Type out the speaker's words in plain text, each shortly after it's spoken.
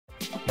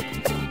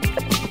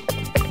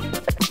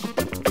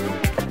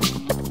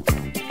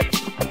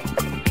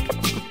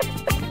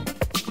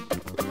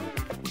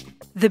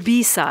The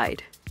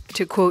B-side,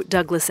 to quote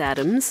Douglas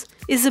Adams,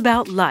 is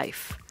about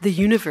life, the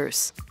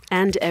universe,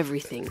 and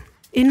everything.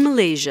 In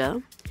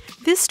Malaysia,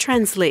 this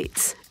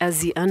translates as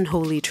the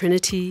unholy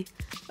trinity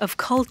of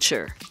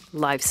culture,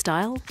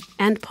 lifestyle,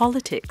 and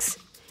politics.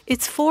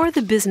 It's for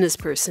the business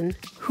person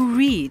who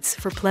reads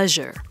for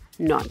pleasure,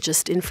 not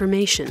just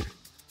information.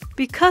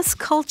 Because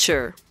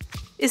culture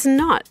is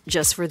not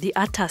just for the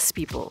atas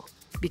people,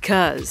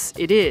 because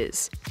it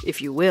is,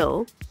 if you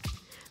will,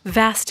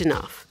 vast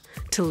enough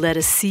to let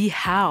us see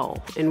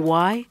how and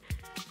why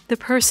the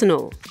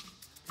personal,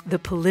 the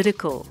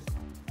political,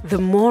 the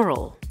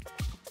moral,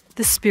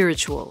 the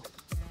spiritual,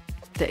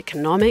 the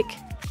economic,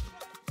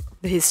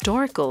 the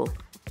historical,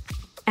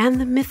 and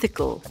the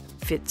mythical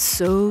fit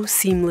so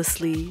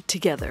seamlessly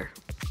together.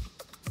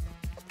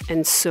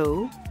 And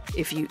so,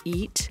 if you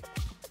eat,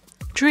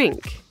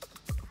 drink,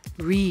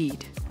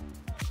 read,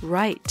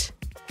 write,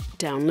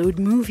 download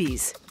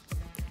movies,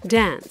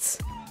 dance,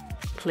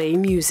 play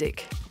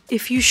music,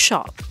 if you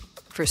shop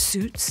for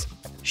suits,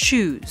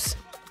 shoes,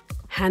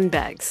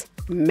 handbags,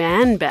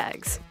 man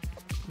bags,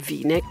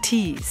 V-neck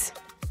tees,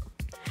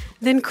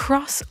 then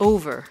cross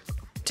over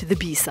to the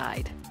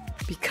B-side,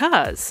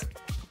 because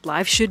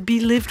life should be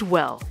lived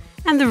well,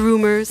 and the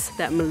rumors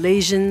that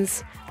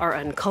Malaysians are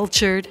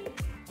uncultured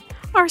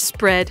are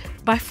spread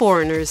by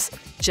foreigners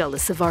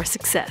jealous of our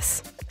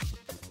success.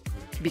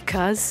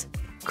 Because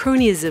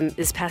cronyism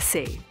is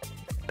passé,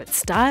 but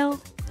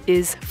style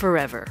is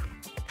forever.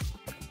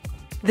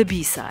 The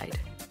B-side.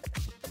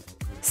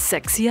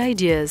 Sexy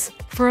ideas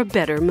for a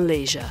better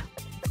Malaysia.